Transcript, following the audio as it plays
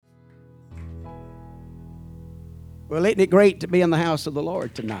Well, isn't it great to be in the house of the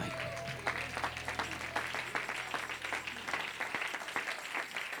Lord tonight?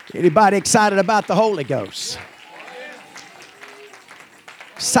 Anybody excited about the Holy Ghost?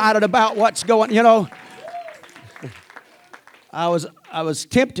 Excited about what's going, I was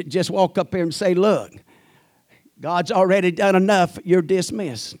tempted to just walk up here and say, look, God's already done enough, you're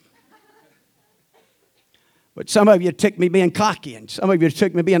dismissed. But some of you took me being cocky, and some of you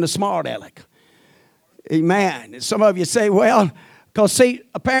took me being a smart aleck. Amen. And some of you say, well, because see,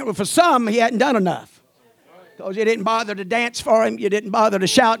 apparently for some, he hadn't done enough. Because you didn't bother to dance for him, you didn't bother to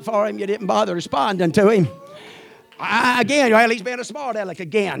shout for him, you didn't bother responding to him. Again, well, he's been a smart aleck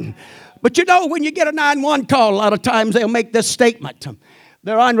again. But when you get a 911 call, a lot of times they'll make this statement.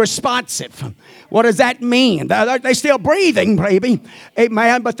 They're unresponsive. What does that mean? They're still breathing, baby.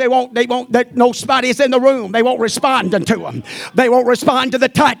 Amen. But they won't, nobody's in the room. They won't respond to them. They won't respond to the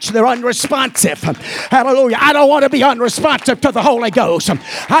touch. They're unresponsive. Hallelujah. I don't want to be unresponsive to the Holy Ghost.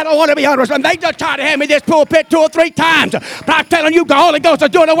 I don't want to be unresponsive. They just try to hand me this pulpit 2 or 3 times. But I'm telling you, the Holy Ghost is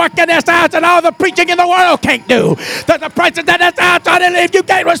doing the work in this house and all the preaching in the world can't do. There's a presence in this house, and if you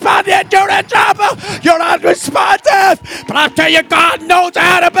can't respond to it, you're in trouble. You're unresponsive. But I tell you, God knows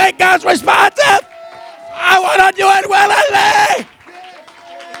how to make us responsive. I want to do it willingly.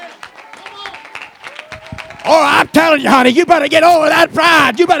 Oh, I'm telling you, honey, you better get over that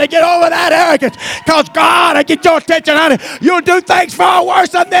pride. You better get over that arrogance. Because God will get your attention, honey. You'll do things far worse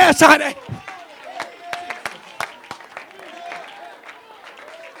than this, honey.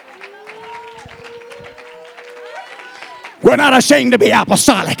 We're not ashamed to be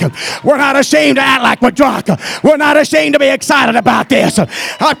apostolic. We're not ashamed to act like we're drunk. We're not ashamed to be excited about this.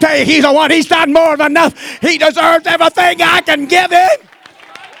 I'll tell you, he's the one. He's done more than enough. He deserves everything I can give him.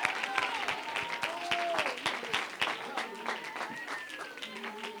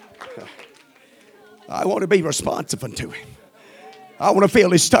 I want to be responsive unto him. I want to feel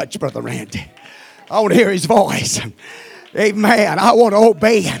his touch, Brother Randy. I want to hear his voice. Amen. I want to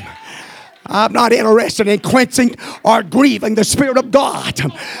obey him. I'm not interested in quenching or grieving the Spirit of God.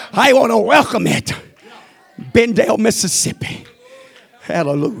 I want to welcome it. Bendale, Mississippi.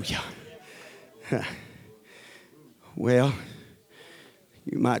 Hallelujah. Well,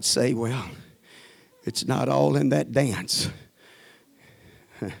 you might say, well, it's not all in that dance.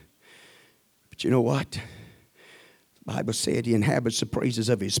 But you know what? The Bible said he inhabits the praises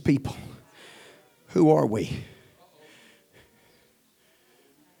of his people. Who are we?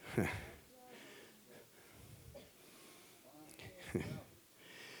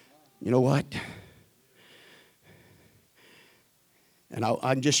 You know what? And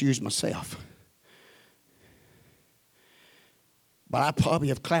I can just use myself. But I probably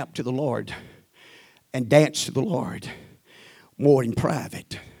have clapped to the Lord and danced to the Lord more in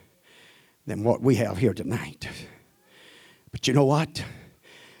private than what we have here tonight. But you know what?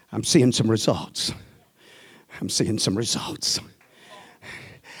 I'm seeing some results. I'm seeing some results.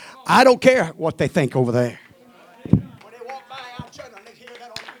 I don't care what they think over there.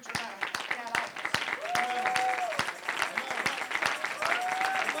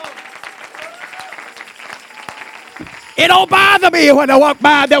 It don't bother me when I walk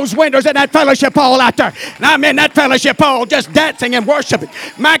by those windows in that fellowship hall out there. And I'm in that fellowship hall just dancing and worshiping,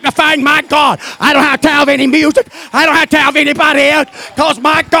 magnifying my God. I don't have to have any music. I don't have to have anybody else because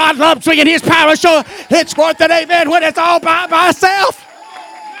my God loves me and his power show. It's worth it, amen, when it's all by myself.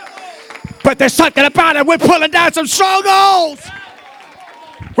 But there's something about it. We're pulling down some strongholds.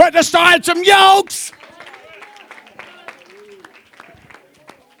 We're destroying some yokes.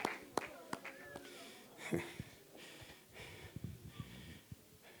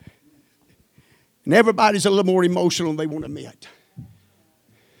 And everybody's a little more emotional than they want to admit.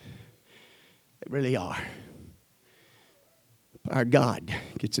 They really are. But our God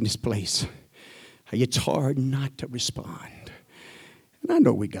gets in this place. It's hard not to respond. And I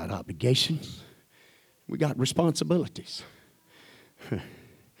know we got obligations. We got responsibilities.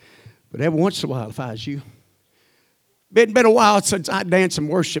 But every once in a while, if I was you, it's been a while since I danced and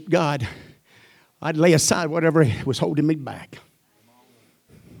worshiped God, I'd lay aside whatever was holding me back.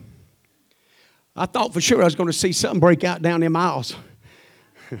 I thought for sure I was going to see something break out down them aisles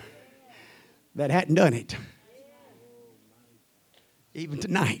that hadn't done it. Even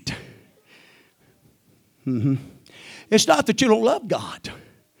tonight. It's not that you don't love God.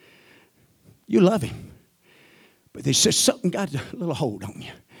 You love him. But there's just something got a little hold on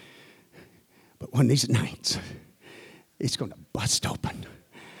you. But one of these nights, it's going to bust open.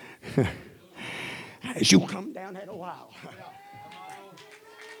 As you come down that aisle.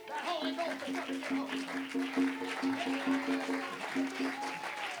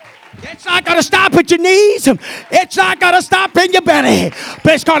 It's not going to stop at your knees. It's not going to stop in your belly.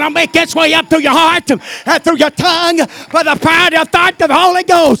 But it's going to make its way up through your heart and through your tongue by the power and the authority of the Holy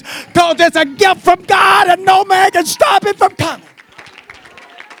Ghost. Because it's a gift from God and no man can stop it from coming.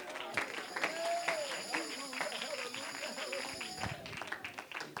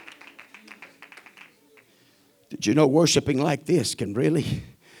 Did you know worshiping like this can really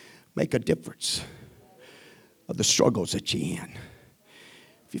make a difference of the struggles that you're in?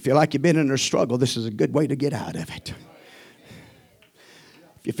 If you feel like you've been in a struggle, this is a good way to get out of it.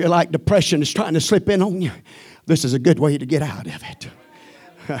 If you feel like depression is trying to slip in on you, this is a good way to get out of it.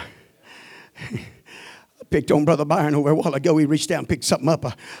 I picked on Brother Byron over a while ago. He reached down and picked something up.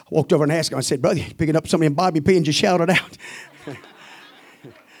 I walked over and asked him. I said, brother, you picking up some of them Bobby pins you shouted out?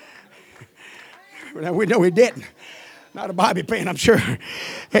 We know he didn't. Not a Bobby pin, I'm sure.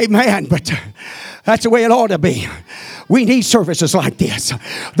 Amen. But that's the way it ought to be. We need services like this.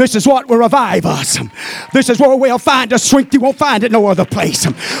 This is what will revive us. This is where we'll find the strength you won't find it no other place.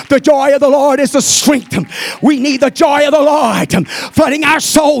 The joy of the Lord is the strength. We need the joy of the Lord flooding our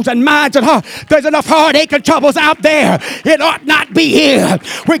souls and minds and hearts. There's enough heartache and troubles out there. It ought not be here.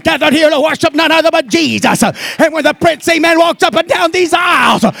 We're gathered here to worship none other but Jesus. And when the Prince, amen, walks up and down these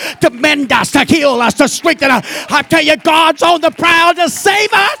aisles to mend us, to heal us, to strengthen us, I tell you, God's on the prowl to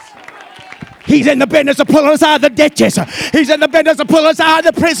save us. He's in the business of pulling us out of the ditches. He's in the business of pulling us out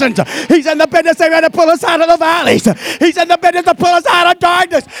of the prisons. He's in the business of pulling us out of the valleys. He's in the business of pulling us out of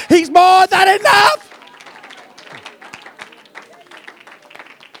darkness. He's more than enough.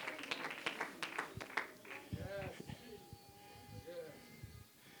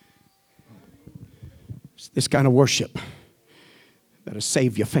 It's this kind of worship that'll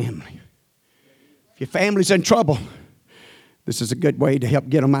save your family. If your family's in trouble, this is a good way to help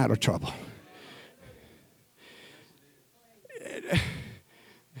get them out of trouble.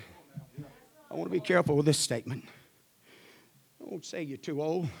 I want to be careful with this statement. I won't say you're too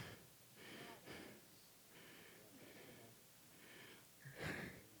old.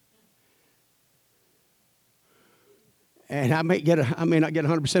 And I may not get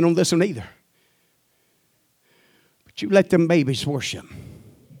 100% on this one either. But you let them babies worship.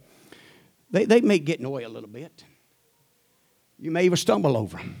 They may get in the way a little bit. You may even stumble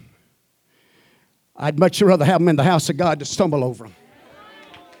over them. I'd much rather have them in the house of God than stumble over them.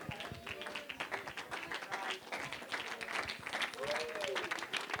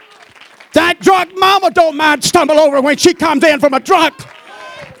 That drunk mama don't mind stumble over when she comes in from a drunk.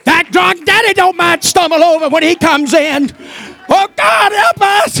 That drunk daddy don't mind stumble over when he comes in. Oh, God, help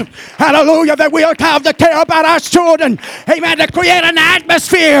us. Hallelujah, that we'll have to care about our children. Amen, to create an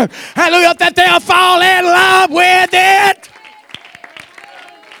atmosphere. Hallelujah, that they'll fall in love with it.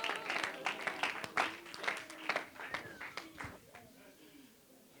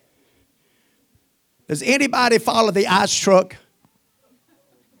 Does anybody follow the ice truck?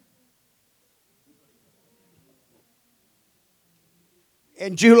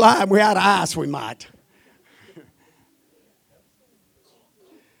 In July, we're out of ice, we might.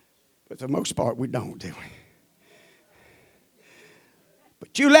 But for the most part, we don't, do we?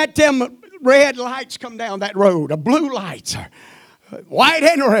 But you let them red lights come down that road, or blue lights, or white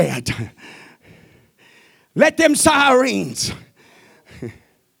and red. Let them sirens.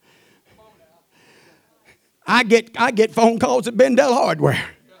 I get phone calls at Bendel Hardware.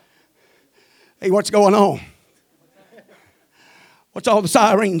 Hey, what's going on? What's all the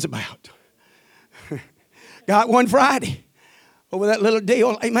sirens about? Got one Friday over that little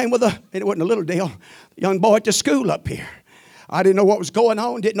deal. Amen. It wasn't a little deal. The young boy at the school up here. I didn't know what was going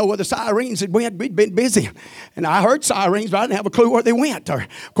on. Didn't know where the sirens had went. We'd been busy. And I heard sirens, but I didn't have a clue where they went. Or,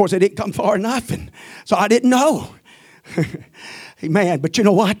 of course, they didn't come far enough. And so I didn't know. Amen. But you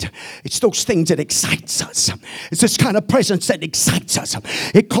know what? It's those things that excites us. It's this kind of presence that excites us.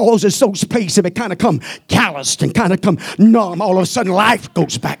 It causes those places to kind of come calloused and kind of come numb. All of a sudden, life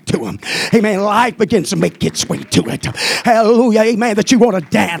goes back to them. Amen. Life begins to make its way to it. Hallelujah. Amen. That you want to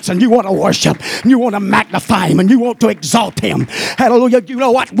dance and you want to worship and you want to magnify him and you want to exalt him. Hallelujah. You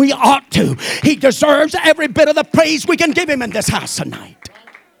know what? We ought to. He deserves every bit of the praise we can give him in this house tonight.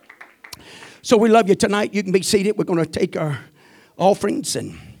 So we love you tonight. You can be seated. We're going to take our offerings,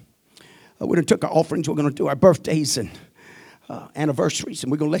 and we're going to take our offerings. We're going to do our birthdays and anniversaries,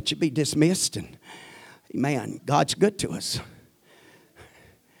 and we're going to let you be dismissed. And amen. God's good to us.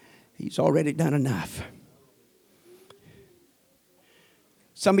 He's already done enough.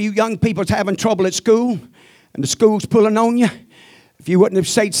 Some of you young people's having trouble at school, and the school's pulling on you. If you wouldn't have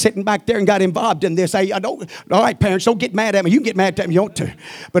stayed sitting back there and got involved in this, all right, parents, don't get mad at me. You can get mad at me if you want to.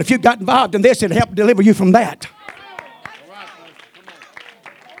 But if you got involved in this, it'll help deliver you from that.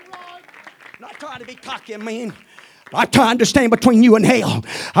 Not trying to be cocky and mean. I'm trying to stand between you and hell.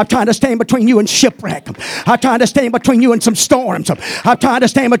 I'm trying to stand between you and shipwreck. I'm trying to stand between you and some storms. I'm trying to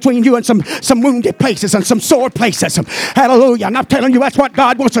stand between you and some wounded places and some sore places. Hallelujah. And I'm telling you, that's what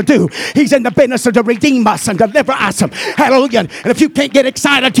God wants to do. He's in the business of to redeem us and deliver us. Hallelujah. And if you can't get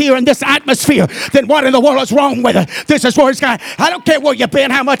excited here in this atmosphere, then what in the world is wrong with it? This is where it's got. I don't care where you've been,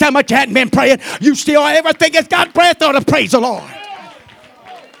 how much you hadn't been praying. You still everything has got breath on it. Praise the Lord.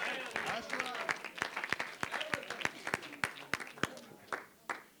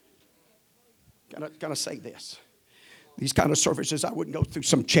 Gonna say this. These kind of services, I wouldn't go through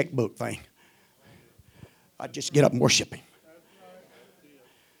some checkbook thing. I'd just get up and worship Him.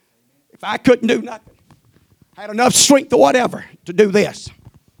 If I couldn't do nothing, had enough strength or whatever to do this.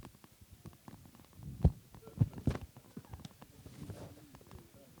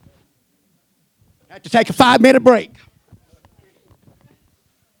 I had to take a 5-minute break.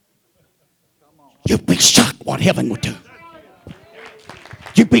 You'd be shocked what heaven would do.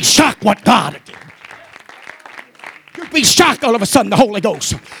 You'd be shocked what God would do. You'd be shocked all of a sudden the Holy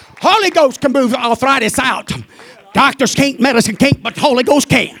Ghost. Holy Ghost can move arthritis out. Doctors can't, medicine can't, but the Holy Ghost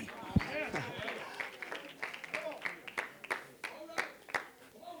can.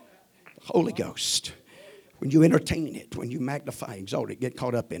 Holy Ghost. When you entertain it, when you magnify, exalt it, get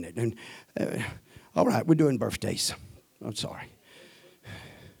caught up in it. And all right, we're doing birthdays. I'm sorry.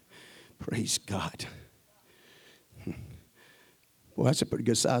 Praise God. Well, that's a pretty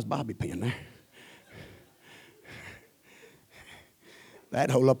good sized bobby pin there.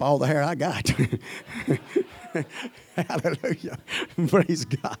 That'd hold up all the hair I got. Hallelujah. Praise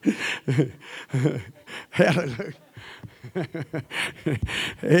God. Hallelujah.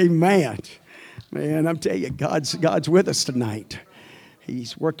 Amen. Man, I'm telling you, God's with us tonight.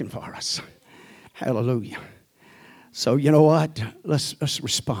 He's working for us. Hallelujah. So you know what? Let's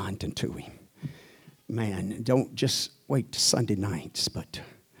respond unto Him. Man, don't just wait to Sunday nights, but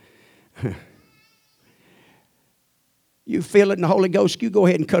you feel it in the Holy Ghost, you go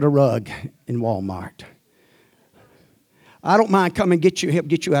ahead and cut a rug in Walmart. I don't mind coming and help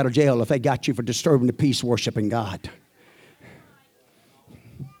get you out of jail if they got you for disturbing the peace, worshiping God.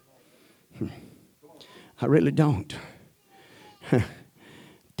 I really don't.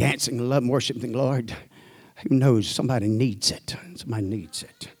 Dancing and loving, worshiping the Lord. Who knows? Somebody needs it. Somebody needs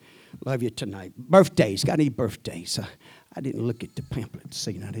it. Love you tonight. Birthdays. Got any birthdays? I didn't look at the pamphlet.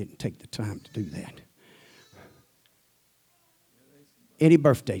 See, I didn't take the time to do that. Any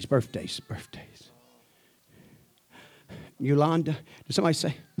birthdays? Birthdays. Yolanda? Did somebody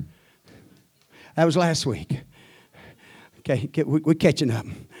say? That was last week. Okay, we're catching up.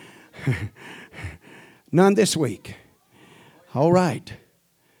 None this week. All right.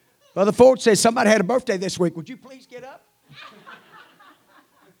 Brother Ford says somebody had a birthday this week. Would you please get up? From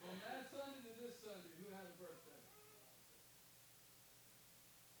that Sunday to this Sunday, who had a birthday?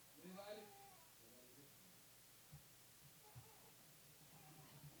 Anybody?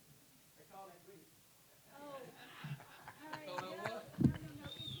 They call that green.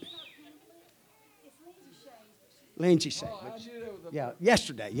 Lindsay said. Yeah,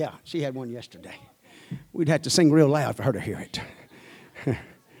 yesterday. Yeah, she had one yesterday. We'd have to sing real loud for her to hear it.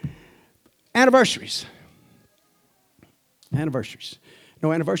 Anniversaries. No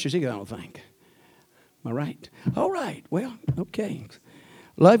anniversaries either, I don't think. Am I right? All right. Well, okay.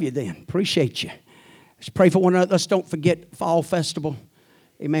 Love you then. Appreciate you. Let's pray for one another. Let's don't forget Fall Festival.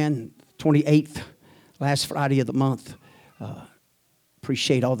 Amen. 28th, last Friday of the month.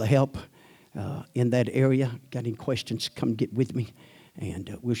 Appreciate all the help in that area. Got any questions, come get with me.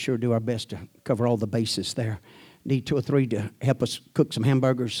 And we'll sure do our best to cover all the bases there. Need 2 or 3 to help us cook some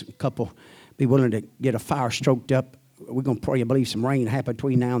hamburgers. A couple be willing to get a fire stroked up. We're going to pray, I believe, some rain happen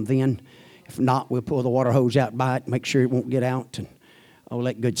between now and then. If not, we'll pull the water hose out by it, make sure it won't get out and all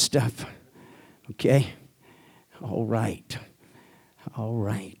that good stuff. Okay? All right.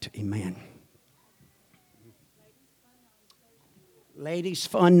 Amen. Ladies'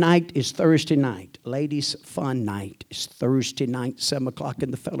 Fun Night is Thursday night. Ladies' Fun Night is Thursday night, 7 o'clock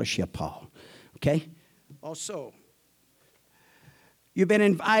in the fellowship hall. Okay? Also, you've been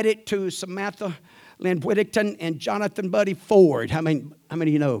invited to Samantha Lynn Whittington and Jonathan Buddy Ford. How many of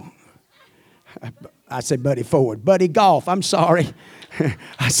you know? I say Buddy Ford. Buddy Golf, I'm sorry.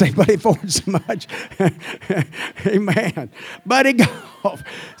 I say Buddy Ford so much. Amen. Buddy Golf.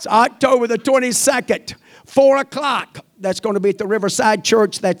 It's October the 22nd, 4 o'clock. That's going to be at the Riverside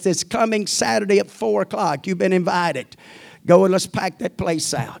Church. That's this coming Saturday at 4 o'clock. You've been invited. Go and let's pack that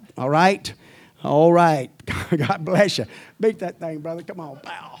place out. All right? All right. God bless you. Beat that thing, brother. Come on.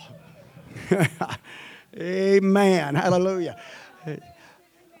 Bow. Amen. Hallelujah.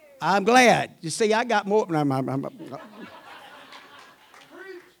 I'm glad. You see, I got more. I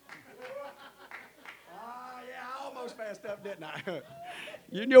almost passed up, didn't I?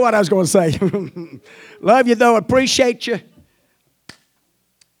 You knew what I was going to say. Love you, though. Appreciate you.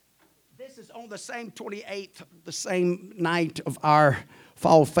 This is on the same 28th, the same night of our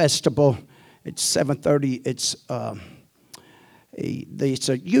fall festival. It's 7:30. It's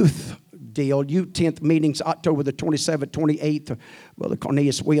a youth deal. Youth 10th meetings, October the 27th, 28th. Brother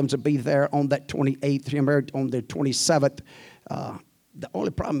Cornelius Williams will be there on that 28th. Him on the 27th. The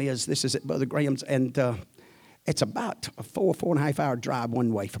only problem is this is at Brother Graham's, and it's about a 4.5 hour drive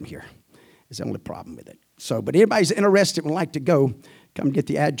one way from here. It's the only problem with it. So, but anybody's interested would like to go, come get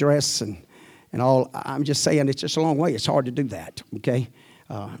the address and all. I'm just saying it's just a long way. It's hard to do that, okay?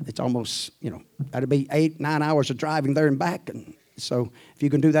 It's almost, that'd be 8-9 hours of driving there and back. And so if you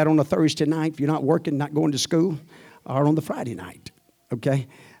can do that on a Thursday night, if you're not working, not going to school, or on the Friday night, okay?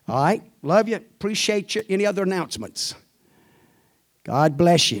 All right, love you, appreciate you. Any other announcements? God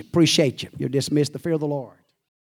bless you, appreciate you. You're dismissed. The fear of the Lord.